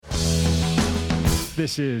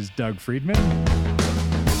This is Doug Friedman.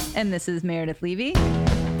 And this is Meredith Levy.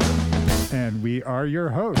 And we are your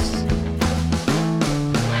hosts.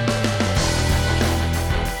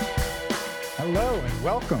 Hello and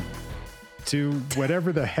welcome to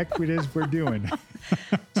whatever the heck it is we're doing.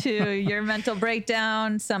 To your mental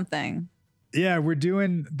breakdown, something. Yeah, we're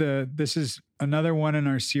doing this is another one in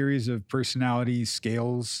our series of personality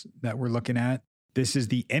scales that we're looking at. This is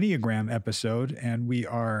the Enneagram episode, and we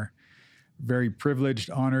are very privileged,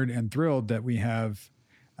 honored, and thrilled that we have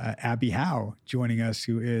Abbey Howe joining us,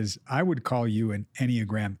 who is, I would call you an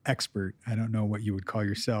Enneagram expert. I don't know what you would call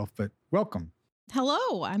yourself, but welcome.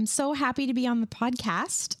 Hello. I'm so happy to be on the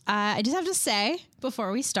podcast. I just have to say,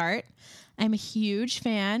 before we start, I'm a huge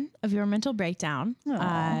fan of your mental breakdown.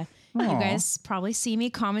 You guys probably see me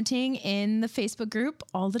commenting in the Facebook group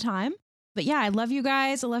all the time. But yeah, I love you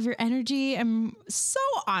guys. I love your energy. I'm so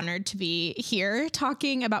honored to be here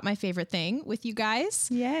talking about my favorite thing with you guys.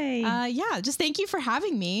 Yay. Just thank you for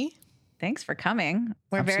having me. Thanks for coming.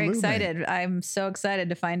 We're Absolutely. very excited. I'm so excited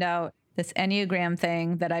to find out this Enneagram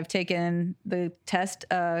thing that I've taken the test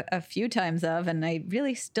a few times of, and I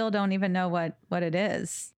really still don't even know what it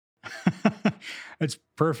is. It's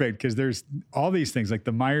perfect because there's all these things like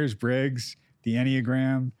the Myers-Briggs, the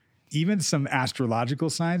Enneagram, even some astrological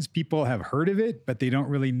signs. People have heard of it, but they don't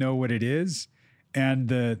really know what it is. And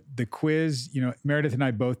the quiz, Meredith and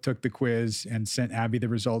I both took the quiz and sent Abbey the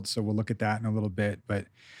results. So we'll look at that in a little bit, but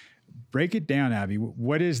break it down, Abbey.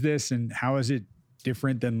 What is this and how is it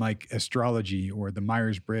different than like astrology or the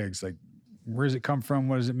Myers-Briggs? Like, where does it come from?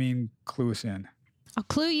 What does it mean? Clue us in. I'll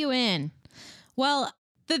clue you in. Well,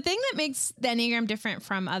 the thing that makes the Enneagram different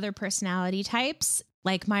from other personality types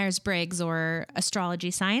like Myers-Briggs or astrology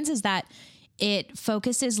signs is that it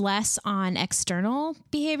focuses less on external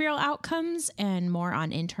behavioral outcomes and more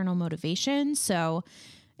on internal motivation. So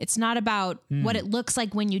it's not about what it looks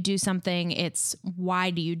like when you do something. It's why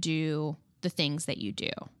do you do the things that you do?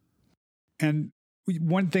 And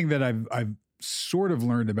one thing that I've sort of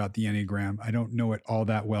learned about the Enneagram, I don't know it all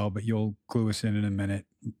that well, but you'll clue us in a minute,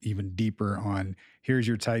 even deeper on here's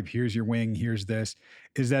your type, here's your wing, here's this,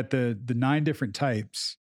 is that the 9 different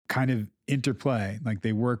types kind of interplay, like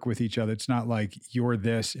they work with each other. It's not like you're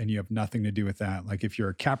this and you have nothing to do with that. Like if you're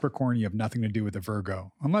a Capricorn, you have nothing to do with a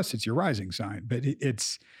Virgo, unless it's your rising sign, but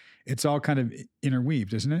it's all kind of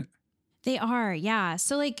interweaved, isn't it? They are, yeah.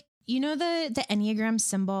 So like, the Enneagram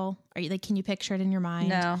symbol, can you picture it in your mind?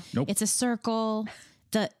 No. Nope. It's a circle.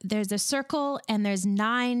 There's a circle and there's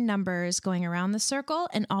 9 numbers going around the circle,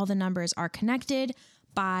 and all the numbers are connected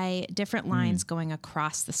by different lines going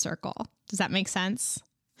across the circle. Does that make sense?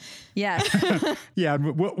 Yes. Yeah,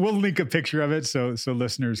 we'll link a picture of it so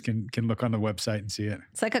listeners can look on the website and see it.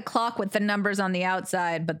 It's like a clock with the numbers on the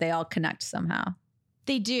outside, but they all connect somehow.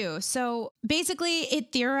 They do. So basically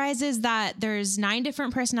it theorizes that there's 9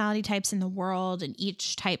 different personality types in the world, and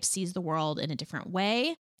each type sees the world in a different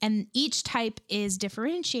way. And each type is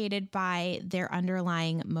differentiated by their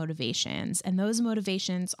underlying motivations. And those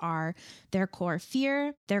motivations are their core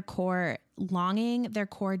fear, their core longing, their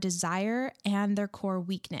core desire, and their core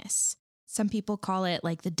weakness. Some people call it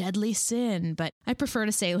like the deadly sin, but I prefer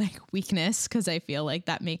to say like weakness because I feel like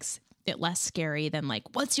that makes it less scary than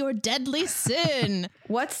like, what's your deadly sin?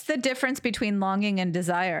 What's the difference between longing and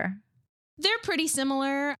desire? They're pretty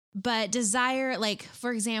similar, but desire, like,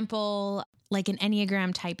 for example, like an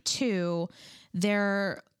Enneagram type 2,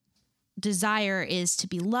 their desire is to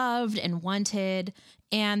be loved and wanted,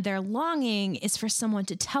 and their longing is for someone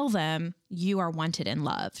to tell them you are wanted and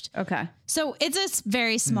loved. Okay. So it's a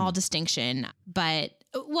very small distinction, but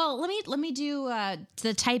let me do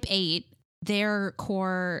the type 8. Their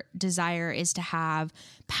core desire is to have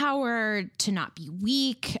power, to not be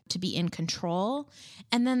weak, to be in control.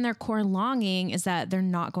 And then their core longing is that they're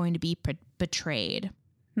not going to be betrayed.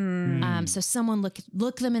 So someone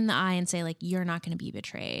look them in the eye and say like, you're not going to be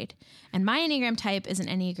betrayed. And my Enneagram type is an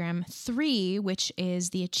Enneagram 3, which is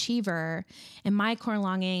the achiever. And my core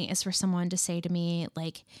longing is for someone to say to me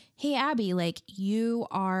like, hey, Abbey, like you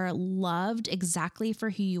are loved exactly for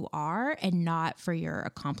who you are and not for your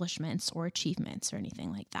accomplishments or achievements or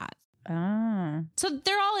anything like that. So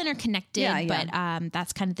they're all interconnected, but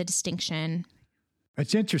that's kind of the distinction.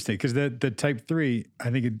 It's interesting because the type 3, I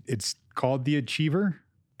think it's called the achiever.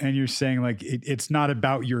 And you're saying like, it's not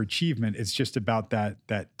about your achievement. It's just about that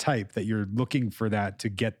type that you're looking for that to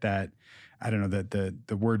get that, I don't know,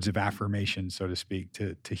 the words of affirmation, so to speak,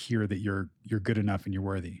 to hear that you're good enough and you're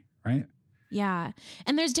worthy. Right. Yeah.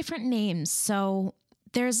 And there's different names. So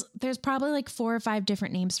there's probably like 4 or 5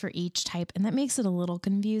 different names for each type, and that makes it a little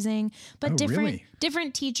confusing. But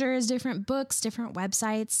different teachers, different books, different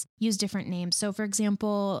websites use different names. So for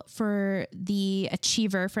example, for the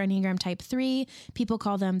achiever for Enneagram type 3, people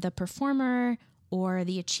call them the performer or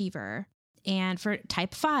the achiever. And for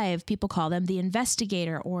type 5, people call them the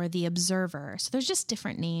investigator or the observer. So there's just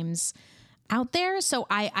different names out there. So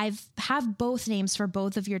I have both names for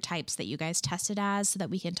both of your types that you guys tested as, so that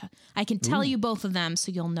we can I can tell you both of them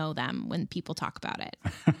so you'll know them when people talk about it.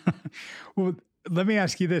 Well, let me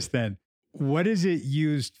ask you this then. What is it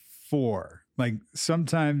used for? Like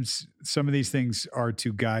sometimes some of these things are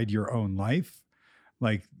to guide your own life,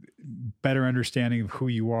 like better understanding of who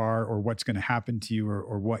you are or what's going to happen to you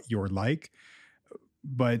or what you're like.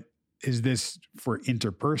 But is this for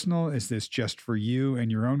interpersonal? Is this just for you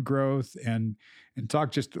and your own growth? And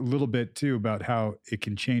talk just a little bit too about how it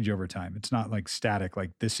can change over time. It's not like static,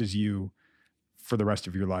 like this is you for the rest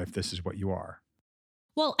of your life. This is what you are.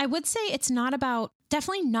 Well, I would say it's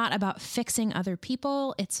definitely not about fixing other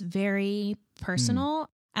people. It's very personal.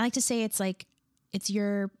 I like to say it's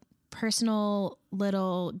your personal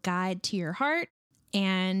little guide to your heart.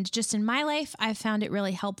 And just in my life, I've found it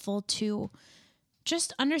really helpful to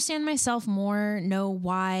just understand myself more, know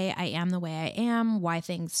why I am the way I am, why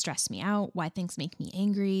things stress me out, why things make me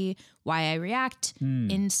angry, why I react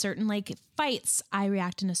in certain like fights. I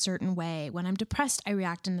react in a certain way. When I'm depressed, I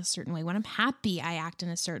react in a certain way. When I'm happy, I act in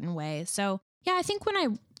a certain way. So yeah, I think when I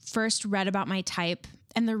first read about my type,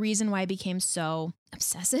 and the reason why I became so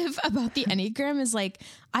obsessive about the Enneagram is like,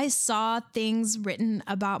 I saw things written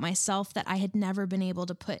about myself that I had never been able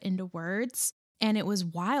to put into words. And it was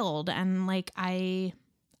wild. And like, I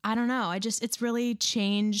don't know. It's really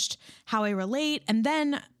changed how I relate. And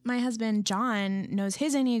then my husband, John, knows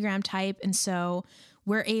his Enneagram type. And so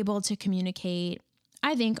we're able to communicate,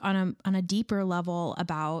 I think, on a deeper level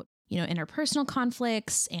about, interpersonal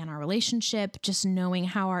conflicts and our relationship, just knowing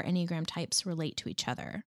how our Enneagram types relate to each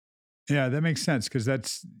other. Yeah, that makes sense. Cause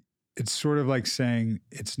it's sort of like saying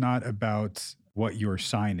it's not about what your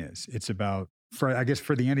sign is. It's about, for the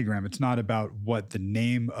Enneagram, it's not about what the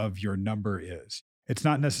name of your number is. It's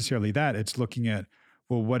not necessarily that. It's looking at,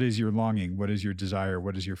 well, what is your longing? What is your desire?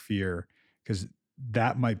 What is your fear? Because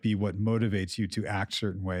that might be what motivates you to act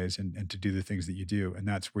certain ways and to do the things that you do. And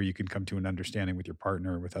that's where you can come to an understanding with your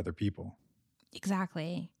partner or with other people.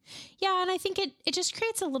 Exactly. Yeah. And I think it just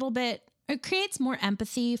creates it creates more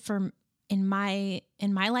empathy in my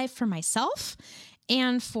life for myself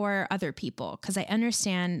and for other people, because I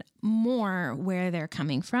understand more where they're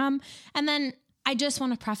coming from. And then I just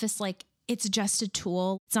want to preface, like, it's just a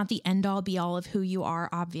tool. It's not the end all be all of who you are.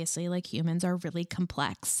 Obviously, like, humans are really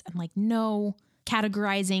complex, and like no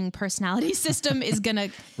categorizing personality system is going to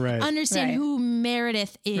understand who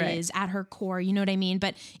Meredith is at her core. You know what I mean?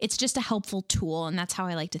 But it's just a helpful tool. And that's how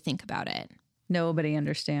I like to think about it. Nobody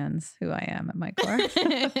understands who I am at my core.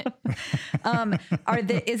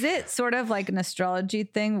 Is it sort of like an astrology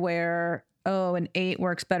thing where, an 8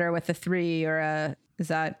 works better with a 3 is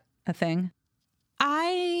that a thing?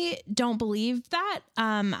 I don't believe that.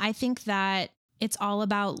 I think that it's all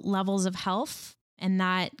about levels of health, and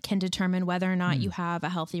that can determine whether or not you have a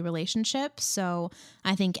healthy relationship. So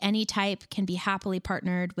I think any type can be happily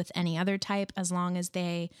partnered with any other type as long as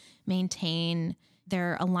they maintain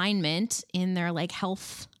their alignment in their like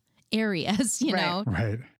health areas, you know?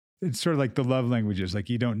 Right. It's sort of like the love languages.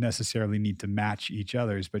 Like, you don't necessarily need to match each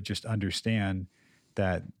other's, but just understand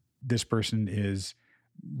that this person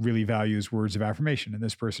really values words of affirmation and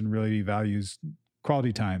this person really values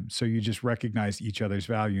quality time. So you just recognize each other's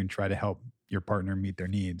value and try to help your partner meet their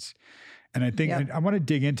needs. And I think I want to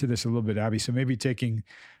dig into this a little bit, Abbey. So maybe taking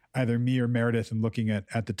either me or Meredith and looking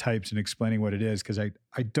at the types and explaining what it is, because I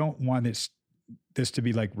don't want this to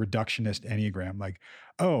be like reductionist Enneagram, like,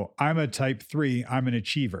 oh, I'm a type 3, I'm an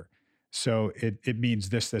achiever, so it means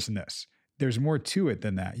this, and this. There's more to it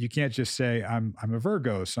than that. You can't just say I'm a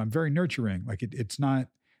Virgo, so I'm very nurturing. Like it's not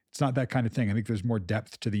that kind of thing. I think there's more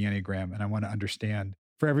depth to the Enneagram, and I want to understand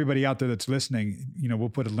for everybody out there that's listening. We'll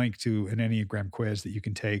put a link to an Enneagram quiz that you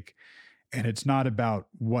can take, and it's not about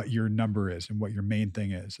what your number is and what your main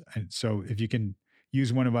thing is. And so if you can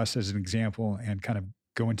use one of us as an example and kind of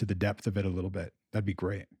go into the depth of it a little bit, that'd be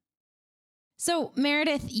great. So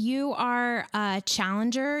Meredith, you are a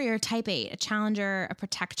challenger, you're a type 8, a challenger, a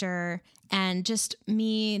protector, and just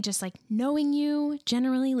like knowing you,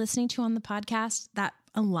 generally listening to you on the podcast, that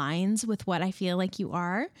aligns with what I feel like you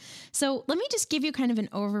are. So let me just give you kind of an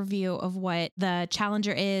overview of what the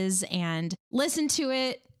challenger is and listen to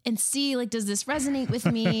it and see, like, does this resonate with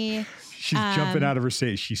me? She's jumping out of her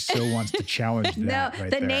seat. She so wants to challenge that. No,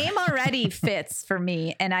 right the there. name already fits for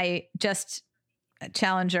me. And I just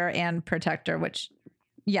challenger and protector, which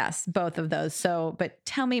yes, both of those. So, but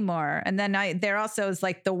tell me more. And then there also is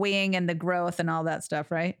like the wing and the growth and all that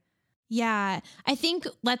stuff, right? Yeah. I think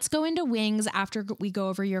let's go into wings after we go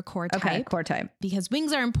over your core type. Okay, core type. Because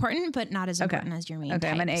wings are important, but not as important as your main type.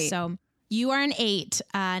 I'm an 8. So you are an 8,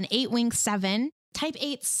 an 8 wing 7. Type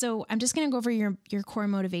 8. So I'm just going to go over your core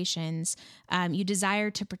motivations. You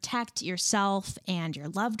desire to protect yourself and your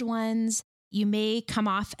loved ones. You may come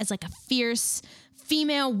off as like a fierce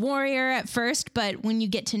female warrior at first, but when you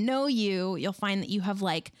get to know you, you'll find that you have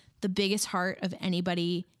like the biggest heart of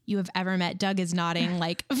anybody you have ever met. Doug is nodding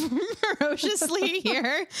like ferociously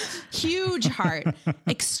here. Huge heart,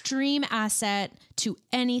 extreme asset to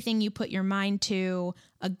anything you put your mind to,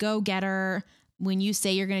 a go-getter. When you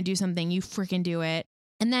say you're going to do something, you freaking do it.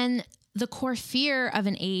 And then the core fear of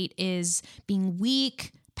an 8 is being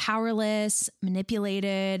weak, powerless,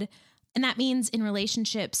 manipulated. And that means in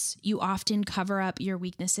relationships, you often cover up your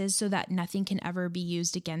weaknesses so that nothing can ever be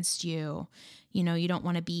used against you. You know, you don't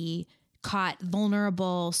want to be caught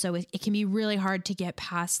vulnerable. So it can be really hard to get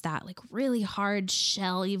past that, like really hard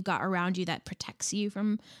shell you've got around you that protects you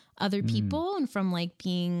from other people and from like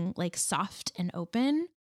being like soft and open.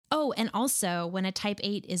 Oh, and also when a type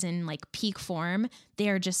 8 is in like peak form, they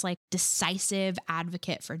are just like decisive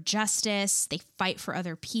advocate for justice. They fight for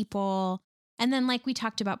other people. And then like we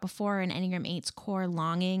talked about before, an Enneagram 8's core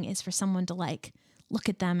longing is for someone to like look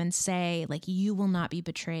at them and say like, you will not be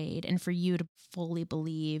betrayed, and for you to fully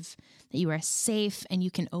believe that you are safe and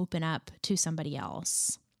you can open up to somebody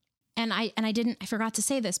else. And I forgot to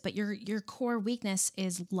say this, but your core weakness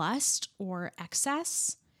is lust or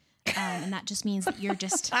excess. And that just means that you're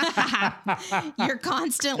just, you're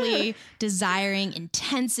constantly desiring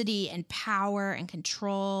intensity and power and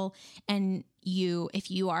control. And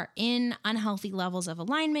if you are in unhealthy levels of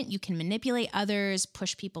alignment, you can manipulate others,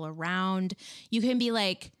 push people around. You can be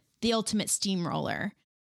like the ultimate steamroller.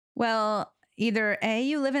 Well, either A,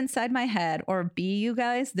 you live inside my head, or B, you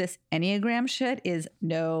guys, this Enneagram shit is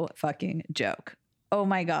no fucking joke. Oh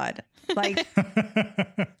my God. Like,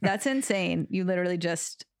 that's insane. You literally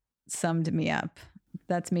just summed me up.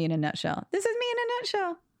 That's me in a nutshell. This is me in a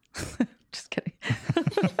nutshell. Just kidding.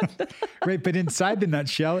 Right, but inside the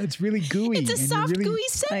nutshell, it's really gooey. It's a soft, gooey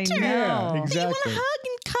center. I know. Yeah, exactly. That you want to hug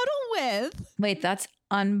and cuddle with. Wait, that's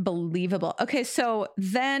unbelievable. Okay, so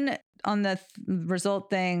then on the result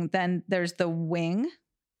thing, then there's the wing.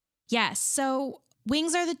 Yes. So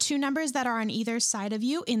wings are the 2 numbers that are on either side of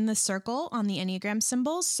you in the circle on the Enneagram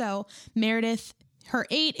symbols. So Meredith, her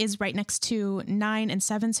 8 is right next to 9 and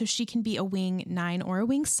 7, so she can be a wing 9 or a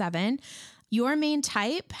wing 7. Your main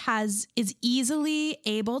type is easily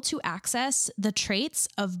able to access the traits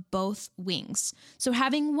of both wings. So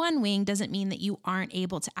having one wing doesn't mean that you aren't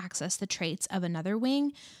able to access the traits of another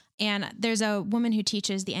wing. And there's a woman who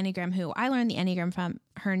teaches the Enneagram who I learned the Enneagram from.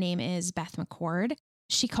 Her name is Beth McCord.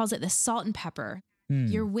 She calls it the salt and pepper.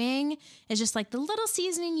 Your wing is just like the little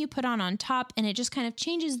seasoning you put on top, and it just kind of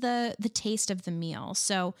changes the taste of the meal.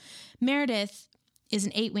 So Meredith is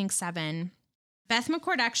an 8 wing 7. Beth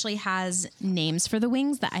McCord actually has names for the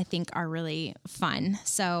wings that I think are really fun.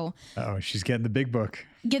 So she's getting the big book.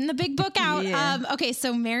 Getting the big book out. Yeah. Okay,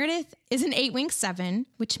 so Meredith is an 8 wing 7,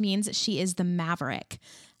 which means that she is the maverick.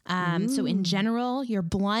 So in general, you're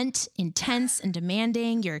blunt, intense, and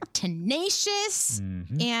demanding. You're tenacious.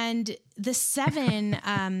 And the 7,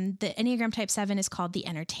 the Enneagram type 7 is called the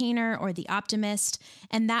entertainer or the optimist.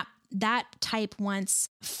 And that type wants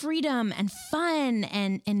freedom and fun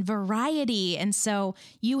and variety. And so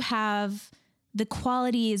you have the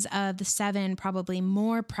qualities of the 7 probably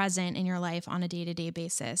more present in your life on a day-to-day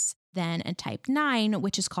basis than a type 9,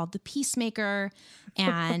 which is called the peacemaker.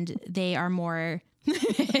 And they are more...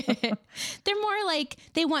 they're more like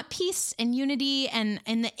they want peace and unity, and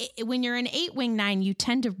when you're an 8 wing 9, you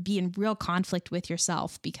tend to be in real conflict with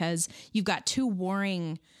yourself because you've got 2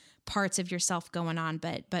 warring parts of yourself going on.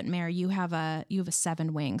 But Mary, you have a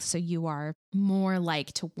 7 wing, so you are more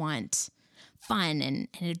like to want fun and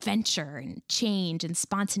adventure and change and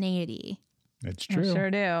spontaneity. That's true. I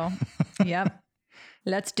sure do. Yep.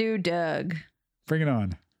 Let's do Doug. Bring it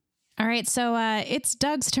on. All right, so it's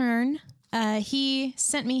Doug's turn. He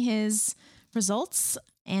sent me his results,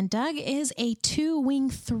 and Doug is a 2 wing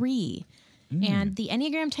 3. And the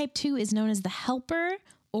Enneagram type 2 is known as the helper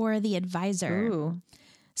or the advisor. Ooh.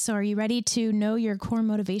 So are you ready to know your core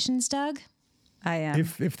motivations, Doug? I am.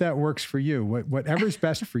 If that works for you, whatever's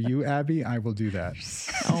best for you, Abby, I will do that.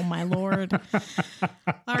 Oh my Lord.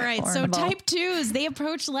 All right. So Horrible. type 2s, they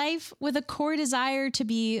approach life with a core desire to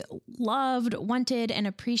be loved, wanted, and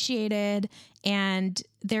appreciated. And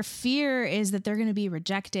their fear is that they're going to be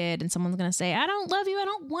rejected and someone's going to say, I don't love you. I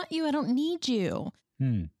don't want you. I don't need you.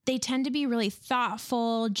 They tend to be really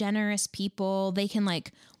thoughtful, generous people. They can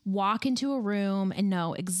like walk into a room and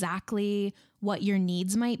know exactly what your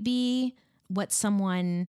needs might be, what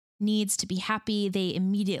someone needs to be happy. They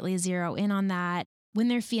immediately zero in on that. When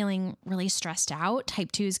they're feeling really stressed out,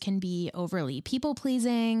 type 2s can be overly people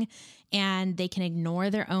pleasing and they can ignore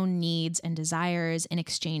their own needs and desires in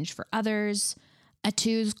exchange for others. A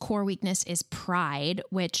 2's core weakness is pride,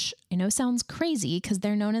 which I know sounds crazy because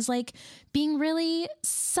they're known as like being really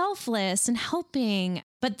selfless and helping.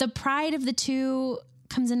 But the pride of the 2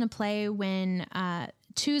 comes into play when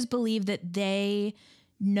 2s believe that they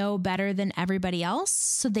know better than everybody else.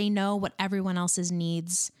 So they know what everyone else's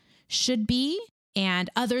needs should be,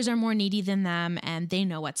 and others are more needy than them and they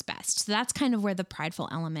know what's best. So that's kind of where the prideful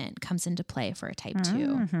element comes into play for a type 2.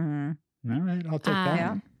 Mm-hmm. All right, I'll take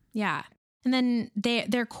that. Yeah. And then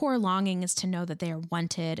their core longing is to know that they are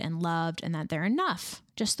wanted and loved and that they're enough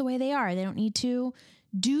just the way they are. They don't need to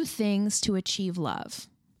do things to achieve love.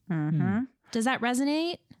 Mm-hmm. Does that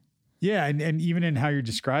resonate? Yeah, and even in how you're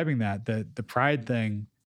describing that, the pride thing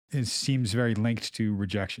seems very linked to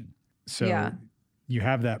rejection. So Yeah. you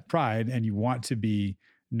have that pride and you want to be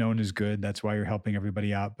known as good. That's why you're helping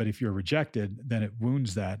everybody out. But if you're rejected, then it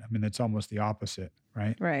wounds that. I mean, that's almost the opposite,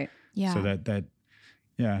 right? Right. Yeah. So that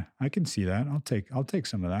yeah, I can see that. I'll take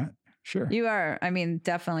some of that. Sure. You are, I mean,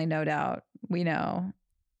 definitely, no doubt. We know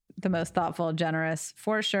the most thoughtful, generous,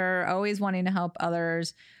 for sure. Always wanting to help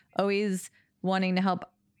others, always wanting to help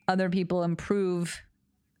other people improve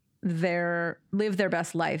live their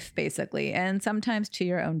best life, basically. And sometimes to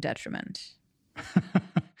your own detriment.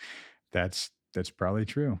 That's probably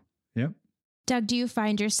true. Yep. Doug, do you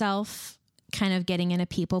find yourself kind of getting in a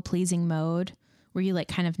people pleasing mode where you like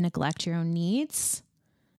kind of neglect your own needs?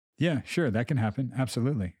 Yeah, sure. That can happen.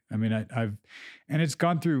 Absolutely. I mean, and it's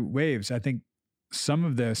gone through waves. I think some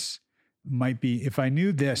of this might be, if I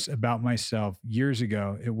knew this about myself years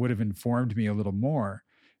ago, it would have informed me a little more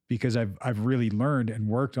because I've really learned and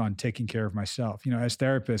worked on taking care of myself. You know, as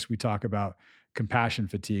therapists, we talk about compassion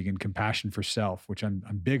fatigue and compassion for self, which I'm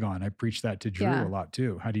big on. I preach that to Drew a lot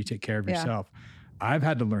too. How do you take care of yourself? I've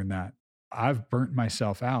had to learn that. I've burnt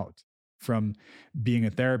myself out from being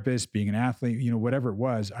a therapist, being an athlete, you know, whatever it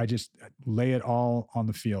was. I just lay it all on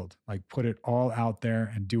the field, like put it all out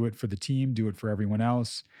there and do it for the team, do it for everyone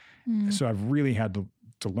else. So I've really had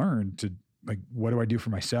to learn to, like, what do I do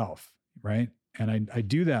for myself? Right. And I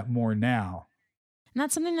do that more now. And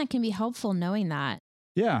that's something that can be helpful, knowing that.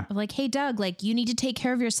 Yeah. Of like, hey, Doug, like you need to take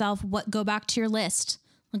care of yourself. Go back to your list.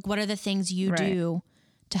 Like, what are the things you do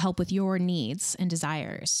to help with your needs and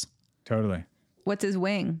desires? Totally. What's his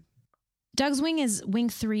wing? Doug's wing is wing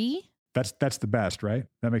 3. That's the best, right?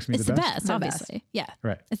 That makes me It's the best. the best, obviously. Yeah.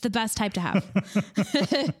 Right. It's the best type to have.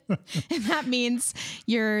 And that means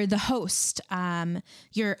you're the host.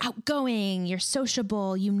 You're outgoing, you're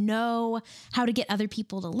sociable, you know how to get other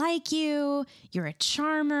people to like you. You're a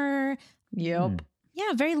charmer. Yep.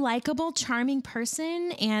 Yeah, very likable, charming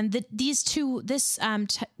person. And these two, this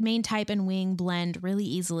main type and wing blend really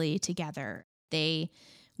easily together. They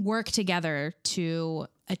work together to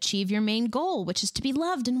achieve your main goal, which is to be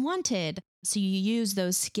loved and wanted. So you use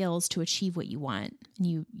those skills to achieve what you want. And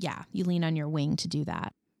you lean on your wing to do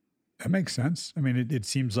that. That makes sense. I mean, it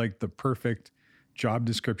seems like the perfect job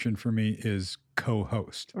description for me is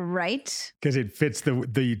co-host. Right. Because it fits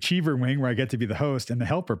the achiever wing where I get to be the host, and the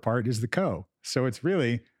helper part is the co. So it's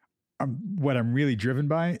really, what I'm really driven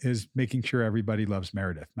by is making sure everybody loves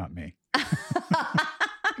Meredith, not me.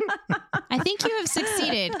 I think you have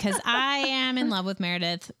succeeded because I am in love with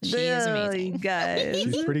Meredith. She is amazing. You guys.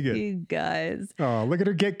 She's pretty good. You guys. Oh, look at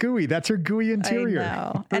her get gooey. That's her gooey interior. I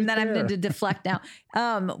know. Right And then I'm there. going to deflect now.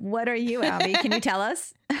 What are you, Abbey? Can you tell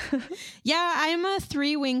us? Yeah, I'm a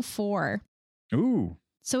 3 wing 4. Ooh.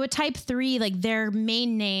 So a type 3, like their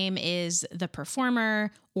main name is the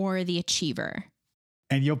performer or the achiever.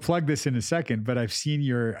 And you'll plug this in a second, but I've seen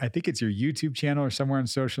I think it's your YouTube channel or somewhere on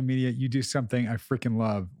social media. You do something I freaking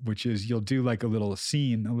love, which is you'll do like a little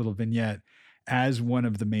scene, a little vignette as one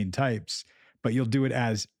of the main types, but you'll do it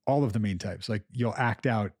as all of the main types. Like you'll act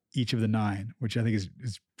out each of the 9, which I think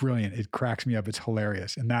is brilliant. It cracks me up. It's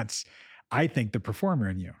hilarious. And that's, I think, the performer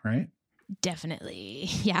in you, right? Definitely.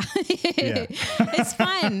 Yeah. Yeah. It's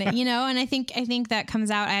fun, and I think that comes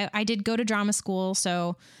out. I did go to drama school.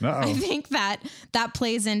 So I think that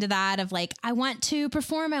plays into that of like, I want to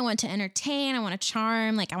perform. I want to entertain. I want to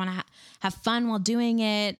charm. Like I want to have fun while doing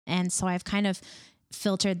it. And so I've kind of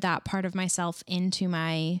filtered that part of myself into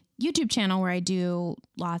my YouTube channel where I do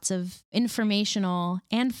lots of informational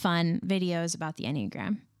and fun videos about the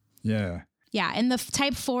Enneagram. Yeah. Yeah, and the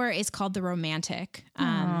type 4 is called the romantic.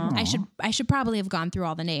 I should probably have gone through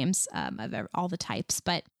all the names of all the types,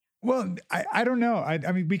 but well, I don't know.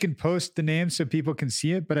 I mean, we can post the names so people can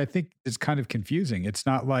see it, but I think it's kind of confusing. It's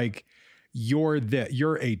not like you're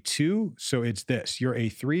a 2, so it's this. You're a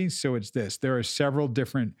 3, so it's this. There are several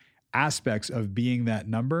different aspects of being that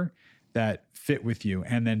number that fit with you,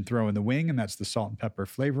 and then throw in the wing, and that's the salt and pepper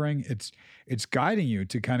flavoring. It's guiding you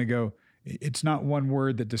to kind of go. It's not one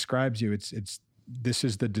word that describes you. It's this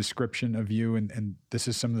is the description of you, and this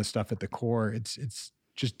is some of the stuff at the core. It's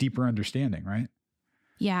just deeper understanding, right?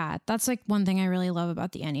 Yeah, that's like one thing I really love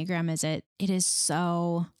about the Enneagram is it is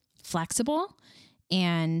so flexible,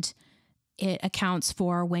 and it accounts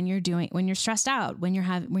for when you're stressed out, when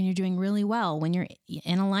you're doing really well, when you're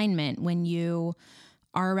in alignment, when you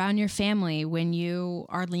are around your family, when you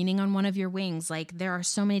are leaning on one of your wings. Like there are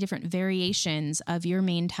so many different variations of your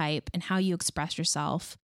main type and how you express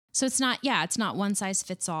yourself. So it's not one size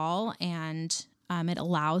fits all. And it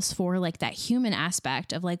allows for like that human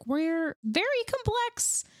aspect of like, we're very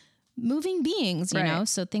complex moving beings, you know?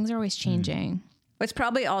 So things are always changing. It's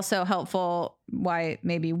probably also helpful why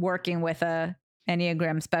maybe working with a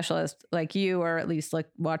Enneagram specialist like you, or at least like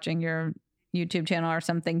watching your YouTube channel or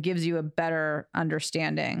something, gives you a better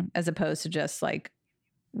understanding as opposed to just like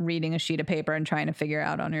reading a sheet of paper and trying to figure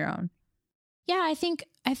out on your own. Yeah, I think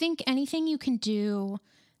anything you can do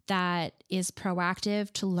that is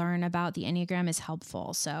proactive to learn about the Enneagram is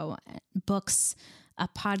helpful. So books, a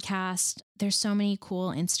podcast, there's so many cool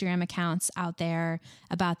Instagram accounts out there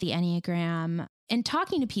about the Enneagram, and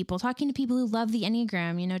talking to people who love the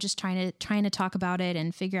Enneagram, just trying to talk about it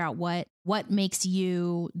and figure out what makes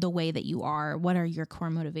you the way that you are. What are your core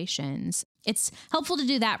motivations? It's helpful to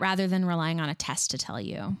do that rather than relying on a test to tell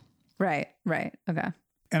you. Right. Okay.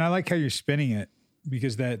 And I like how you're spinning it,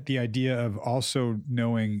 because the idea of also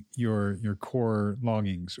knowing your core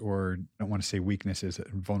longings, or I don't want to say weaknesses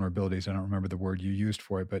and vulnerabilities. I don't remember the word you used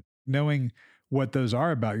for it, but knowing what those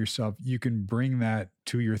are about yourself, you can bring that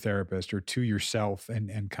to your therapist or to yourself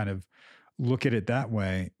and kind of look at it that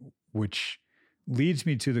way, which leads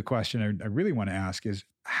me to the question I really want to ask is,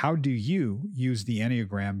 how do you use the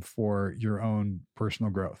Enneagram for your own personal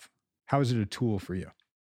growth? How is it a tool for you?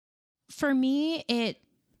 For me,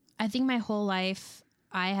 I think my whole life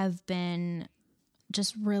I have been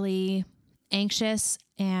just really anxious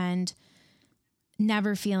and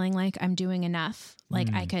never feeling like I'm doing enough.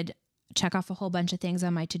 Like I could check off a whole bunch of things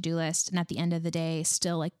on my to-do list, and at the end of the day,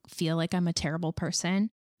 still like feel like I'm a terrible person.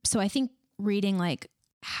 So I think reading like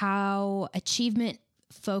how achievement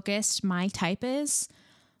focused my type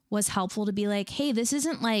was helpful to be like, hey, this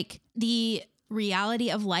isn't like the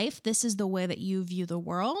reality of life. This is the way that you view the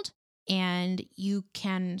world, and you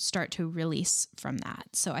can start to release from that.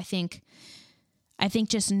 So I think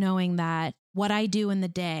just knowing that what I do in the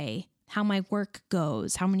day, how my work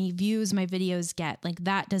goes, how many views my videos get, like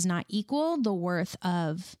that does not equal the worth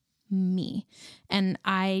of me. And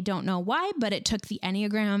I don't know why, but it took the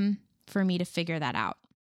Enneagram for me to figure that out.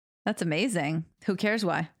 That's amazing. Who cares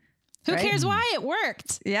why? Who cares why? It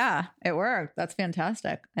worked. Yeah, it worked. That's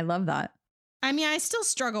fantastic. I love that. I mean, I still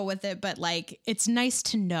struggle with it, but like, it's nice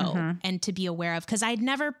to know and to be aware of, because I'd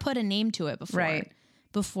never put a name to it before. Right.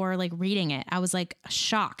 Before like reading it, I was like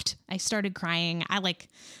shocked. I started crying. I like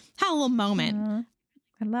had a little moment.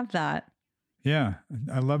 I love that. Yeah,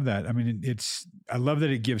 I love that. I mean, I love that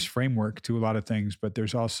it gives framework to a lot of things, but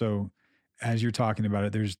there's also, as you're talking about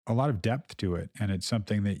it, there's a lot of depth to it. And it's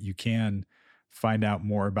something that you can find out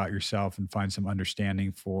more about yourself and find some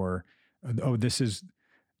understanding for, this is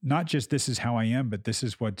not just this is how I am, but this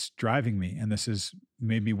is what's driving me. And this is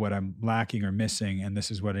maybe what I'm lacking or missing. And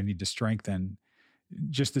this is what I need to strengthen.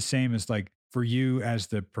 Just the same as like for you as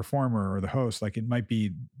the performer or the host, like it might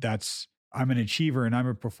be I'm an achiever and I'm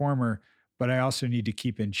a performer, but I also need to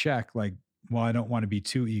keep in check, like, well, I don't want to be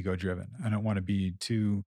too ego driven. I don't want to be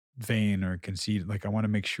too vain or conceited. Like I want to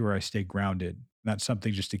make sure I stay grounded. That's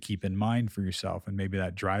something just to keep in mind for yourself. And maybe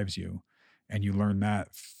that drives you, and you learn that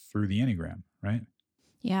through the Enneagram, right?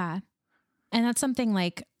 Yeah. And that's something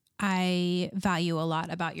like I value a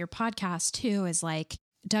lot about your podcast too, is like,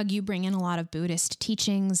 Doug, you bring in a lot of Buddhist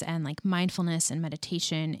teachings and like mindfulness and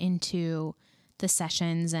meditation into the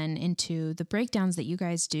sessions and into the breakdowns that you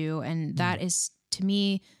guys do. And that is, to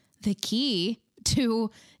me, the key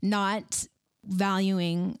to not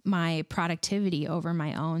valuing my productivity over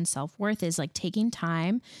my own self-worth, is like taking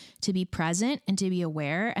time to be present and to be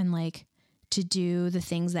aware and like to do the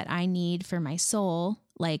things that I need for my soul,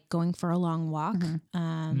 like going for a long walk,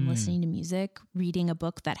 listening to music, reading a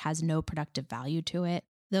book that has no productive value to it.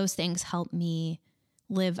 Those things help me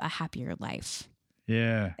live a happier life.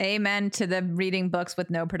 Yeah. Amen to the reading books with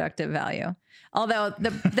no productive value. Although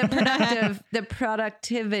the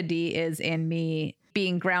productivity is in me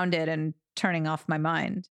being grounded and turning off my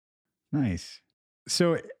mind. Nice.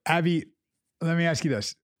 So, Abbey, let me ask you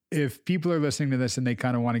this. If people are listening to this and they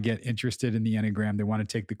kind of want to get interested in the Enneagram, they want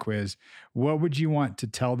to take the quiz, what would you want to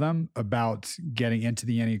tell them about getting into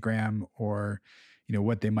the Enneagram, or, you know,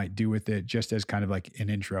 what they might do with it, just as kind of like an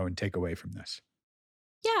intro and takeaway from this?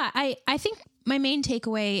 Yeah, I think my main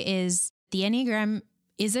takeaway is the Enneagram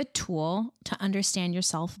is a tool to understand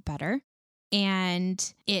yourself better,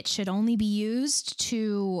 and it should only be used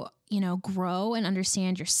to, you know, grow and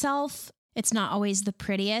understand yourself. It's not always the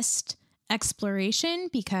prettiest exploration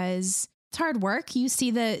because it's hard work. You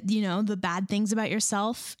see the, you know, the bad things about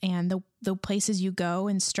yourself and the places you go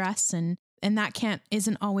and stress, and that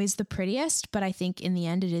isn't always the prettiest, but I think in the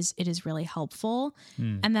end it is really helpful.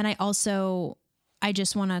 And then I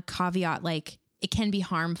just want to caveat, like, it can be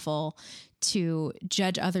harmful to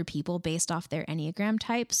judge other people based off their Enneagram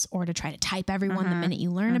types, or to try to type everyone the minute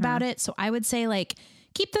you learn about it. So I would say, like,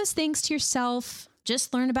 keep those things to yourself.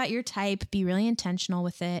 Just learn about your type, be really intentional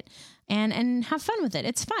with it, and have fun with it.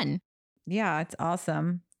 It's fun. Yeah, it's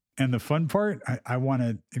awesome. And the fun part, I want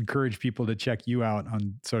to encourage people to check you out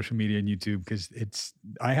on social media and YouTube, because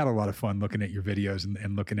I had a lot of fun looking at your videos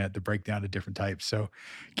and looking at the breakdown of different types. So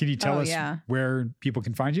can you tell us where people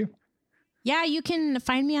can find you? Yeah, you can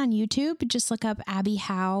find me on YouTube. Just look up Abbey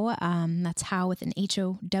Howe. That's Howe with an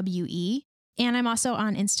Howe. And I'm also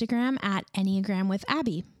on Instagram at Enneagram with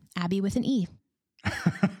Abbey. Abbey with an E.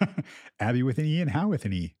 Abbey with an E and Howe with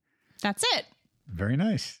an E. That's it. Very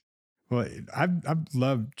nice. Well, I've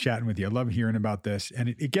loved chatting with you. I love hearing about this. And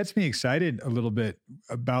it gets me excited a little bit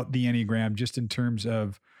about the Enneagram, just in terms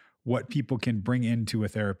of what people can bring into a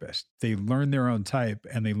therapist. They learn their own type,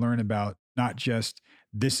 and they learn about not just,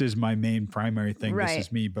 this is my main primary thing, this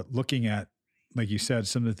is me, but looking at, like you said,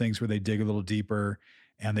 some of the things where they dig a little deeper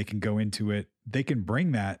and they can go into it. They can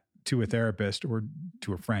bring that to a therapist or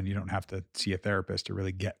to a friend. You don't have to see a therapist to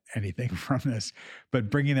really get anything from this,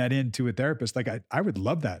 but bringing that into a therapist, like I would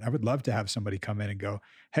love that. I would love to have somebody come in and go,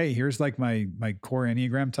 hey, here's like my core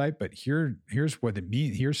Enneagram type, but here's what it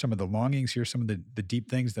means. Here's some of the longings. Here's some of the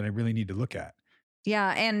deep things that I really need to look at.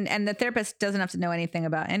 Yeah. And the therapist doesn't have to know anything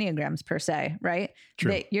about Enneagrams per se, right?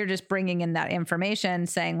 True. You're just bringing in that information,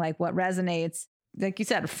 saying like what resonates, like you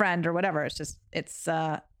said, a friend or whatever.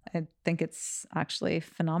 I think it's actually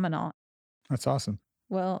phenomenal. That's awesome.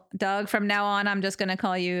 Well, Doug, from now on, I'm just going to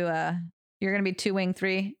call you, you're going to be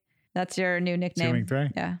 2-Wing-3. That's your new nickname.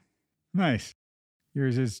 2-Wing-3? Yeah. Nice.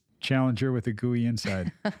 Yours is Challenger with a gooey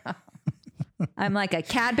inside. I'm like a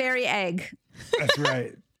Cadbury egg. That's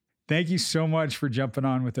right. Thank you so much for jumping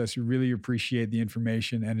on with us. We really appreciate the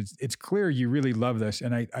information. And it's clear you really love this.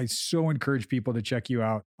 And I so encourage people to check you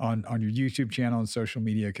out on your YouTube channel and social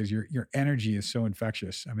media, because your energy is so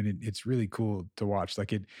infectious. I mean, it's really cool to watch.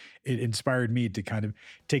 Like it inspired me to kind of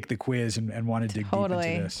take the quiz and want to dig deep into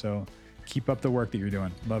this. So keep up the work that you're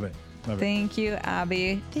doing. Love it. Thank you,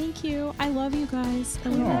 Abbey. Thank you. I love you guys. I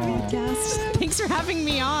love your guests. Thanks for having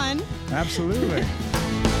me on. Absolutely.